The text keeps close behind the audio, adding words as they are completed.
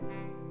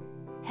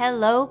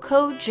Hello,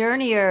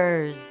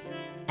 co-journeyers,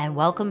 and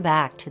welcome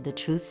back to The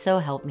Truth So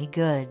Help Me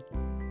Good.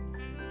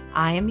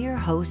 I am your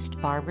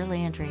host, Barbara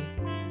Landry,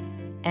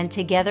 and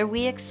together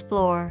we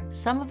explore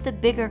some of the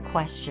bigger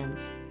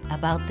questions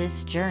about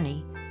this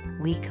journey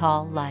we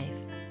call life,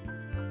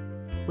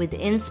 with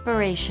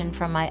inspiration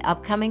from my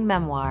upcoming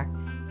memoir,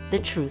 The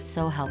Truth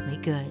So Help Me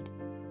Good.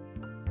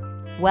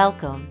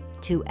 Welcome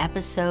to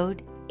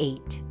Episode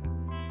 8.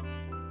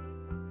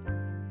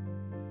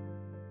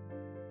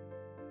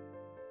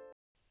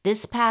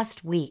 This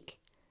past week,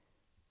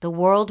 the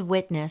world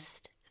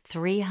witnessed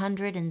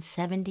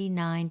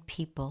 379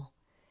 people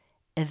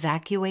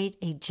evacuate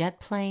a jet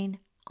plane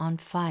on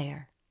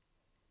fire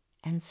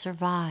and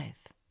survive,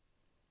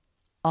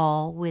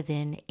 all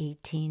within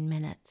 18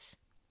 minutes.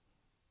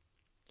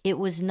 It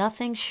was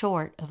nothing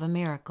short of a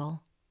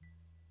miracle.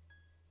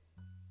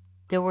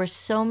 There were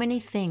so many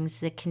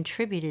things that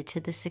contributed to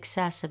the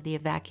success of the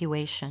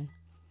evacuation.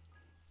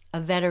 A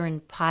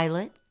veteran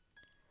pilot,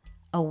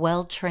 a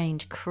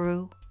well-trained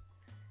crew,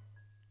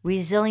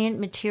 resilient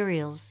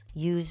materials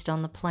used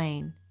on the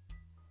plane,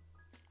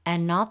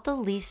 and not the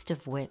least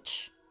of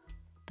which,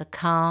 the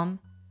calm,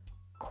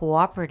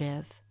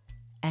 cooperative,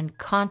 and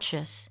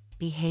conscious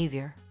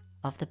behavior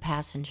of the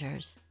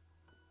passengers.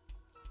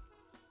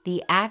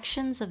 The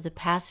actions of the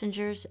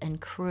passengers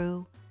and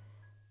crew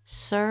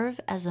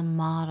serve as a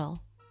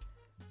model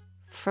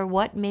for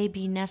what may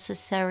be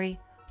necessary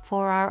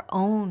for our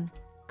own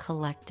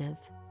collective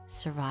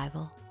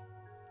survival.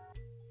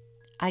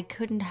 I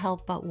couldn't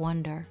help but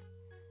wonder,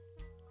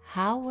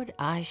 how would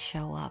I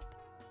show up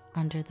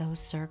under those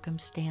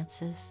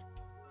circumstances?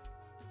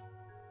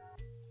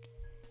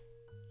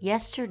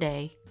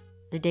 Yesterday,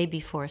 the day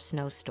before a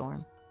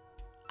snowstorm,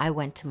 I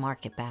went to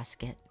Market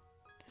Basket.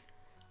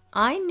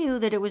 I knew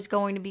that it was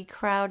going to be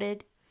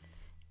crowded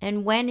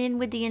and went in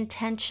with the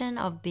intention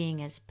of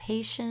being as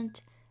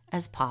patient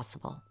as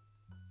possible.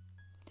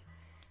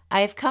 I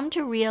have come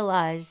to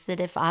realize that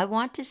if I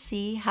want to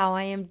see how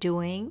I am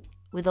doing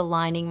with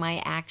aligning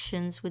my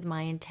actions with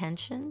my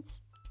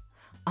intentions,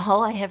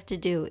 all I have to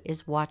do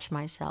is watch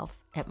myself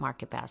at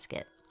Market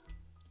Basket.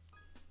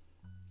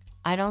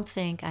 I don't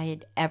think I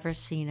had ever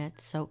seen it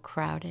so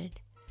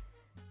crowded.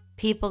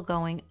 People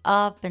going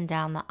up and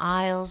down the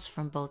aisles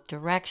from both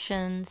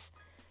directions,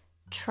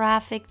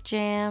 traffic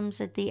jams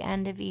at the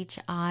end of each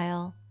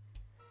aisle,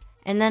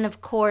 and then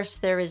of course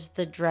there is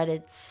the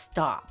dreaded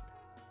stop,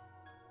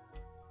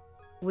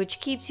 which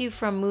keeps you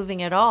from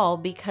moving at all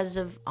because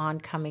of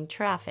oncoming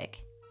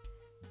traffic.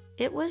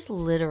 It was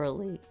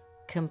literally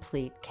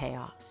complete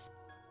chaos.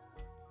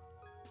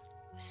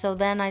 So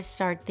then I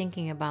start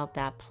thinking about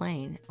that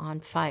plane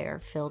on fire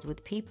filled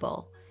with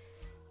people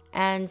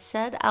and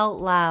said out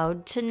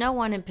loud to no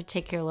one in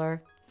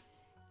particular,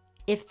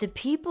 if the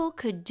people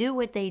could do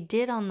what they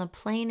did on the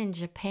plane in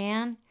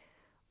Japan,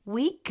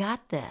 we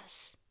got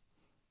this.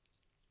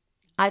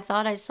 I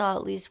thought I saw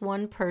at least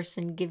one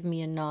person give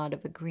me a nod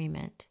of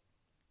agreement.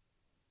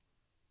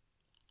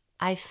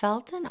 I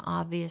felt an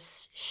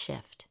obvious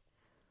shift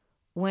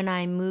when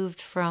I moved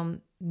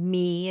from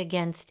me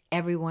against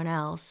everyone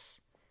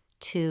else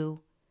to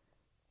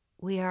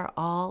we are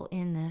all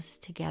in this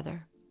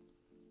together.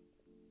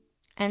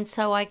 And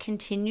so I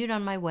continued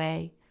on my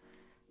way,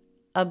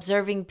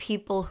 observing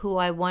people who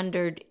I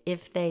wondered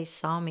if they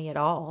saw me at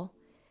all,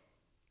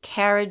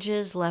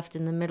 carriages left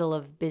in the middle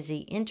of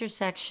busy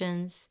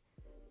intersections,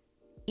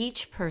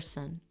 each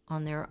person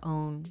on their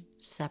own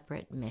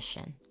separate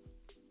mission.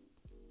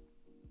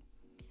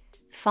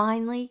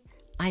 Finally,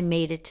 I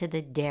made it to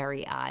the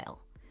dairy aisle,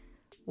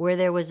 where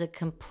there was a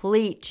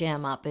complete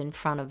jam up in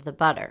front of the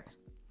butter.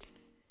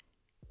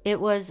 It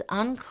was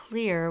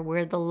unclear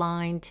where the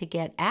line to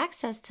get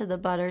access to the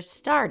butter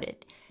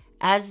started,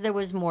 as there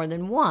was more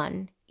than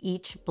one,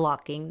 each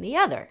blocking the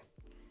other.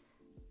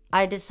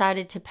 I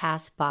decided to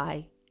pass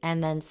by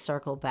and then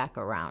circle back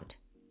around.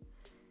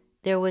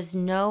 There was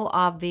no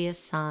obvious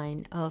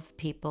sign of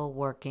people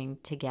working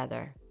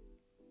together.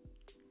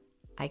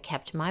 I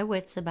kept my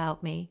wits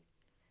about me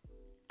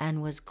and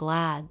was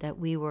glad that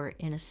we were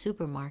in a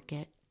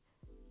supermarket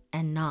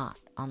and not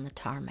on the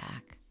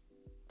tarmac.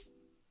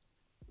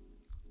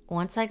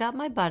 Once I got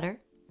my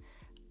butter,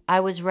 I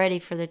was ready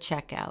for the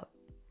checkout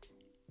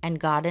and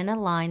got in a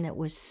line that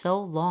was so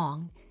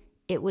long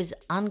it was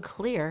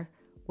unclear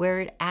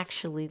where it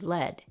actually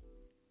led.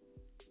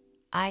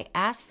 I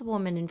asked the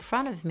woman in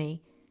front of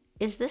me,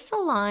 "Is this a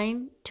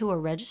line to a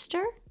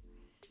register?"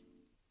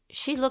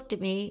 She looked at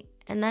me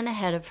and then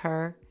ahead of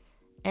her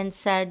and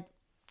said,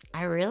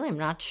 "I really am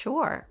not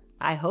sure.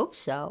 I hope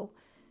so,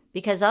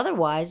 because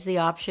otherwise the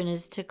option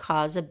is to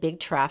cause a big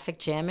traffic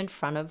jam in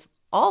front of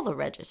all the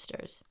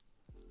registers."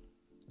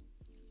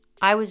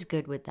 I was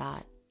good with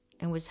that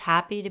and was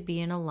happy to be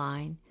in a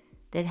line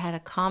that had a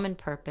common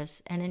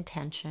purpose and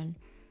intention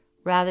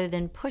rather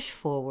than push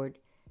forward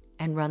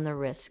and run the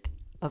risk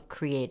of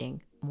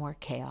creating more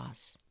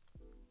chaos.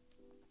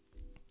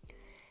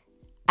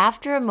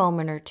 After a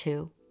moment or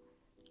two,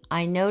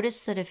 I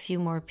noticed that a few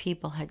more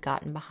people had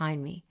gotten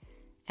behind me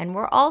and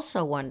were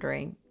also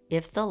wondering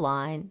if the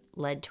line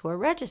led to a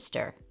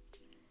register.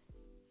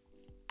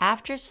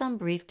 After some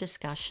brief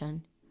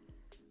discussion,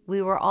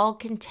 we were all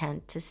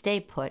content to stay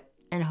put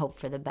and hope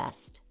for the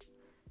best.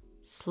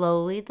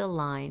 Slowly, the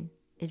line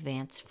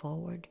advanced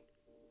forward.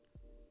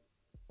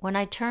 When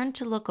I turned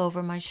to look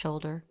over my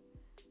shoulder,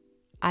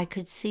 I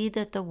could see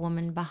that the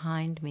woman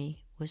behind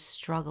me was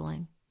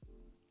struggling.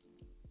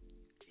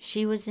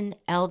 She was an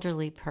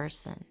elderly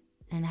person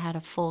and had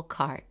a full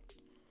cart.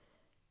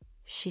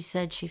 She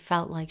said she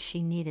felt like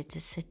she needed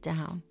to sit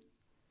down.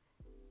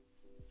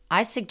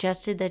 I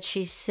suggested that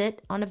she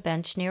sit on a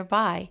bench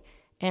nearby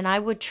and I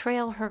would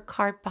trail her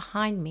cart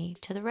behind me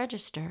to the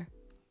register.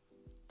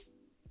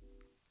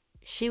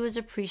 She was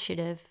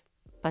appreciative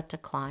but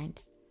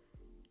declined,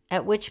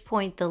 at which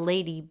point the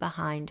lady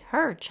behind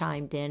her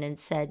chimed in and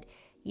said,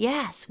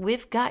 "Yes,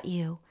 we've got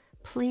you.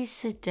 Please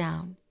sit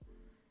down."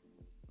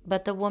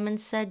 But the woman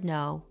said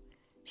no,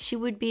 she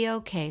would be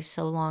okay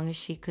so long as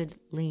she could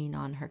lean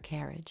on her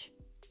carriage.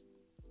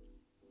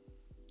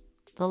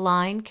 The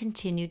line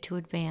continued to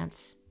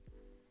advance,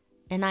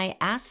 and I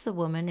asked the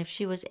woman if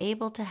she was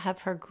able to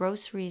have her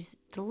groceries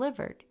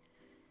delivered,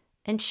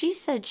 and she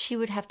said she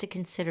would have to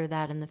consider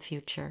that in the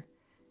future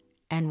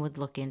and would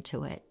look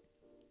into it.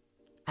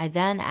 I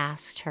then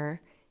asked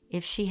her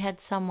if she had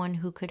someone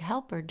who could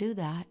help her do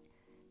that,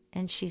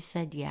 and she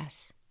said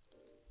yes.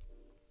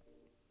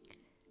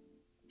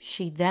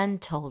 She then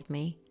told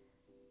me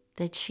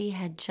that she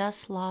had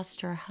just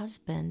lost her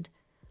husband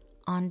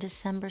on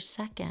December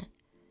 2nd,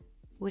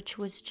 which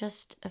was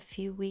just a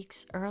few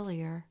weeks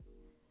earlier,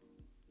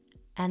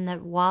 and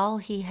that while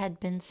he had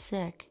been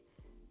sick,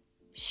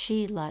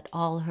 she let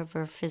all of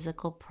her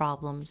physical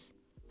problems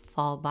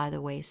fall by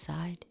the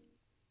wayside.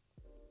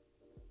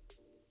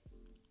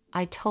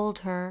 I told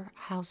her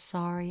how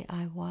sorry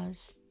I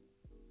was.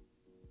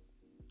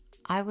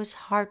 I was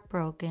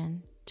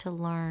heartbroken to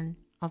learn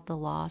of the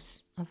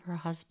loss of her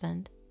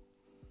husband.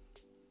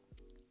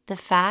 The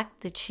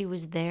fact that she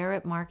was there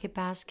at Market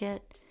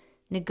Basket,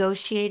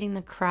 negotiating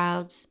the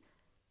crowds,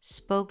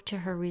 spoke to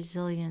her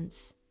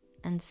resilience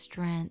and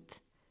strength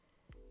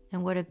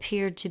and what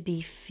appeared to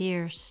be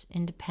fierce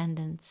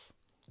independence.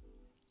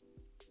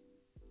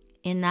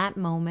 In that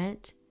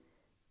moment,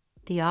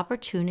 the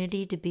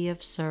opportunity to be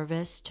of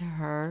service to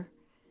her,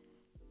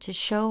 to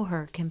show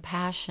her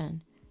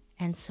compassion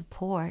and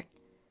support,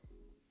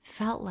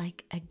 felt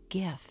like a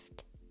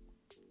gift,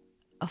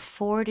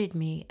 afforded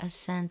me a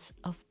sense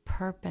of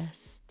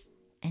purpose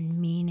and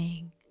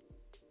meaning.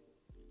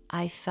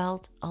 I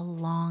felt a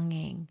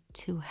longing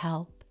to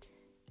help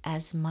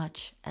as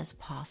much as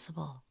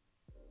possible.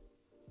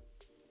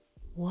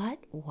 What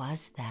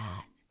was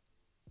that?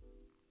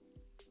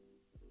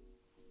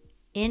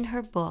 In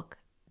her book,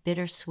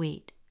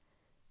 Bittersweet,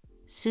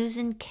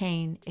 Susan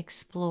Cain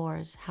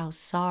explores how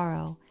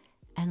sorrow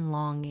and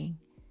longing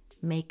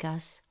make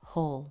us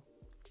whole.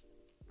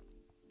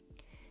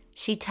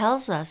 She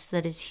tells us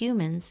that as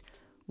humans,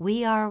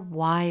 we are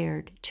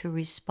wired to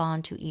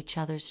respond to each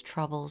other's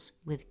troubles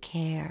with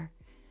care,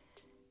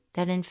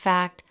 that in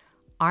fact,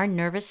 our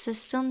nervous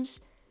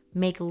systems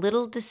make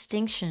little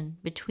distinction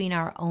between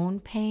our own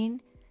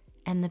pain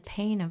and the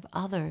pain of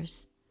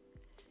others.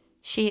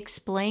 She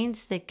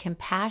explains that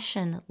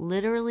compassion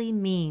literally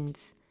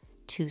means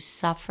to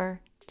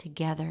suffer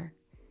together,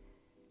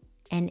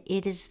 and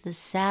it is the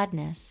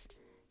sadness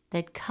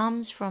that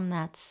comes from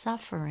that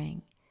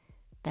suffering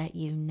that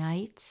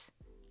unites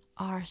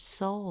our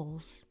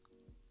souls.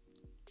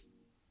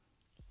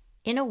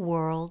 In a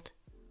world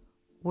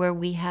where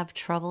we have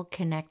trouble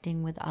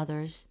connecting with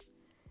others,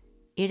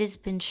 it has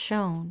been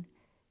shown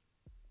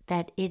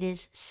that it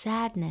is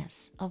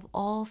sadness of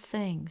all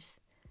things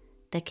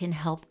that can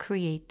help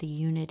create the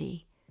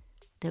unity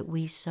that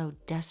we so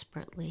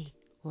desperately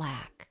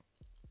lack.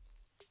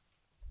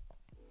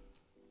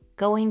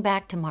 Going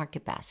back to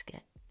Market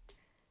Basket,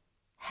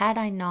 had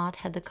I not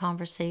had the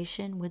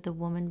conversation with the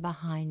woman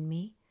behind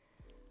me,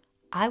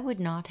 I would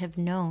not have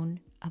known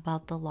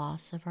about the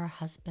loss of her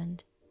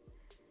husband.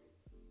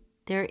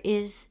 There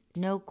is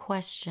no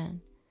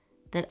question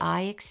that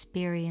I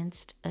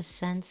experienced a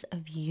sense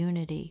of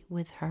unity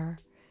with her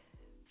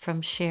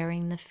from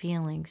sharing the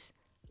feelings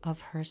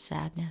of her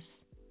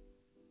sadness.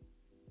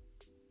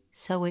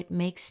 So it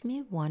makes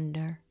me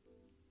wonder,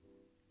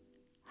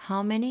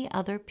 how many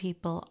other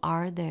people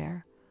are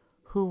there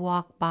who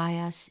walk by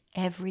us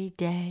every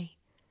day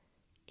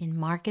in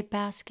Market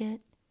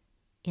Basket,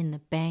 in the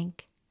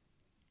bank,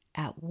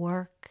 at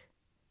work,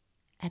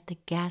 at the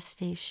gas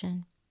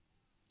station,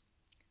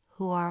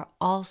 who are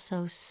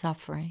also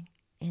suffering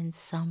in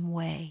some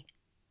way?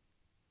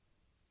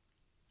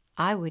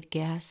 I would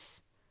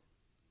guess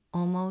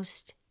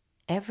almost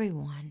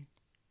everyone.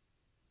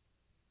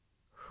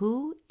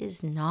 Who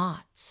is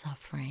not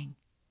suffering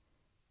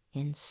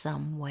in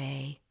some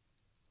way?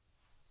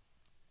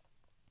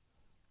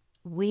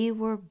 We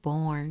were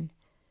born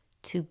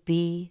to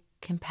be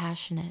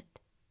compassionate.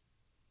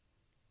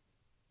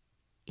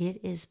 It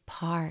is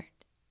part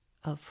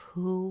of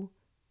who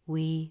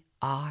we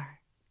are.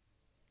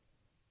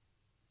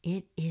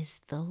 It is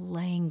the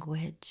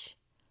language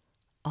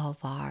of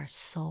our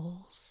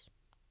souls.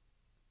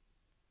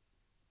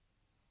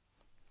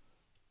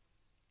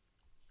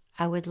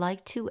 I would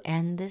like to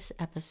end this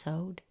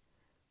episode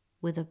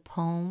with a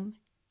poem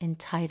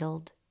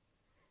entitled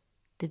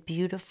 "The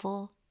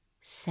Beautiful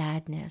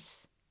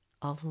Sadness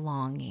of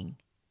Longing"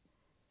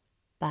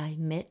 by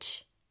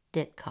Mitch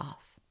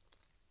Ditkoff.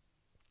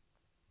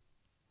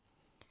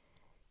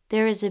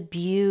 There is a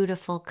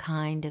beautiful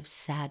kind of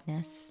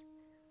sadness,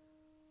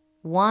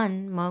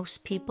 one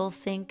most people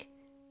think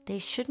they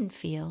shouldn't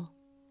feel,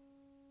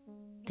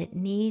 that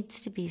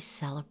needs to be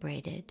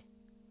celebrated,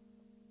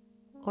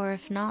 or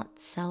if not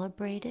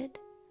celebrated,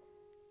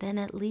 then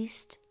at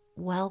least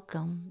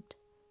welcomed,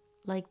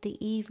 like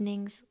the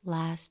evening's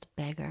last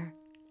beggar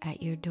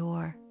at your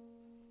door.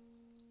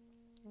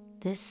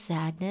 This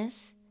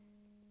sadness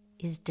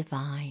is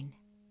divine,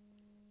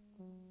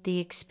 the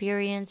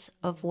experience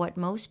of what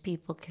most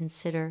people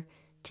consider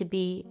to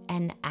be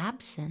an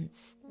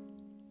absence,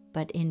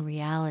 but in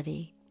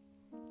reality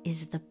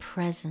is the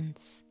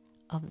presence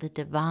of the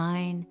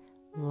divine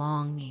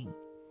longing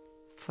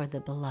for the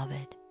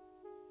beloved.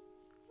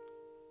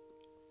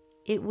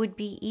 It would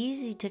be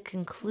easy to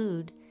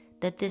conclude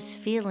that this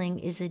feeling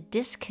is a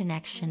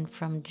disconnection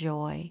from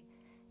joy,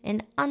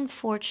 an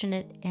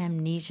unfortunate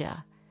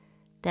amnesia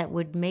that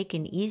would make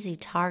an easy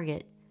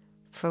target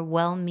for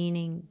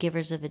well-meaning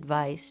givers of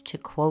advice to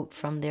quote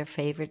from their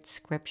favorite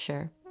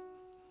scripture.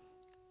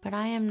 But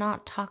I am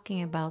not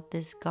talking about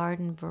this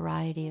garden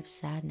variety of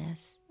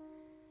sadness.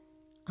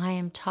 I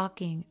am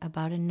talking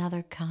about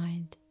another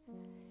kind,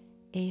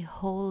 a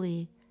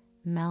holy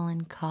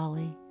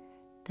melancholy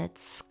that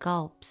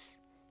sculpts,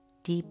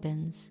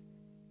 deepens,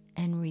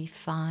 and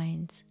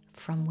refines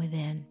from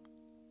within.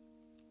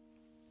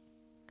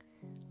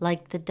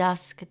 Like the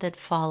dusk that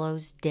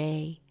follows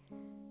day,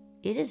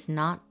 it is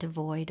not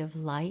devoid of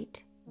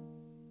light,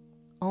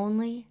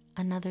 only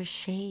another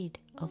shade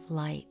of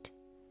light.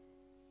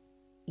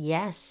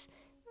 Yes,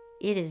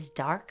 it is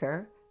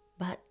darker,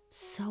 but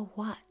so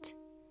what?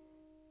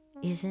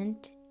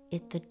 Isn't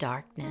it the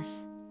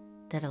darkness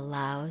that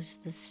allows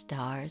the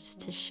stars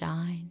to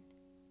shine?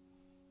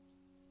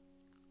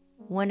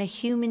 When a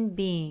human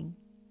being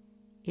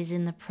is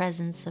in the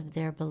presence of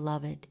their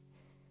beloved,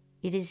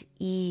 it is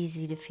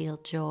easy to feel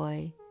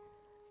joy.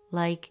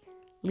 Like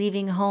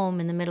leaving home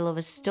in the middle of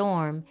a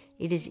storm,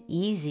 it is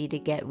easy to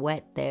get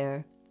wet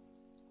there.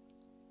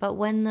 But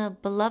when the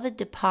beloved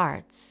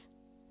departs,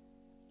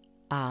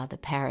 the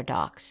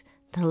paradox,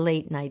 the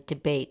late night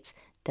debates,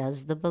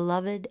 does the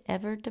beloved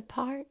ever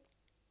depart?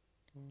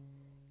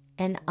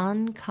 An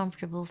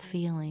uncomfortable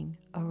feeling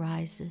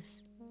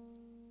arises.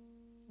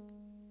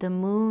 The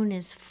moon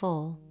is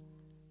full,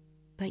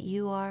 but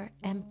you are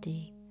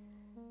empty,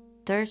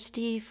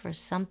 thirsty for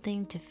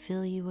something to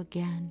fill you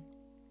again.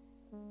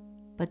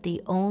 But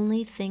the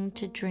only thing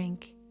to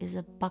drink is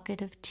a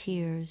bucket of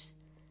tears,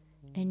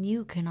 and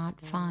you cannot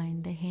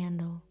find the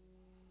handle.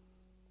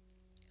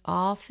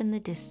 Off in the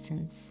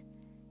distance,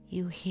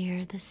 you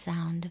hear the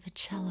sound of a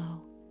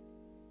cello.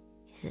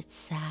 Is it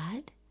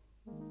sad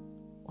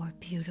or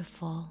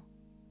beautiful?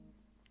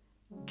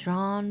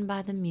 Drawn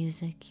by the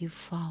music, you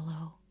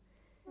follow,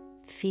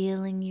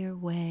 feeling your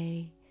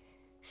way,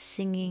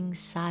 singing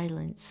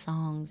silent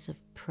songs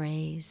of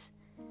praise,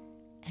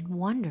 and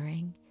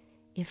wondering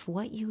if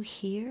what you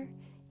hear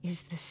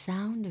is the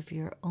sound of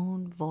your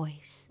own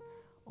voice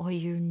or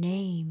your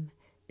name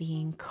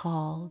being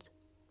called.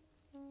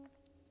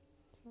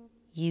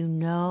 You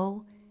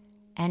know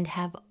and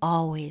have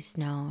always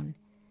known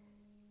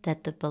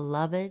that the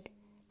beloved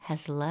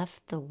has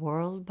left the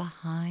world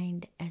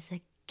behind as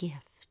a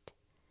gift,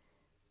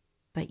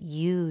 but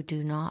you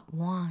do not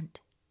want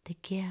the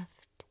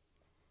gift.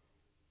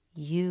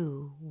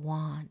 You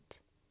want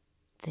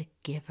the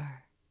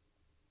giver.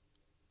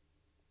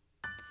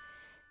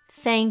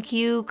 Thank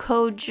you,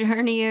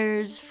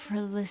 co-journeyers, for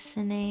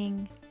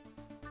listening.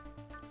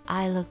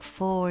 I look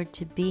forward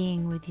to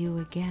being with you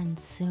again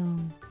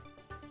soon.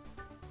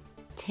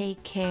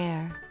 Take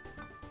care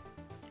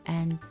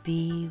and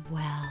be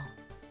well.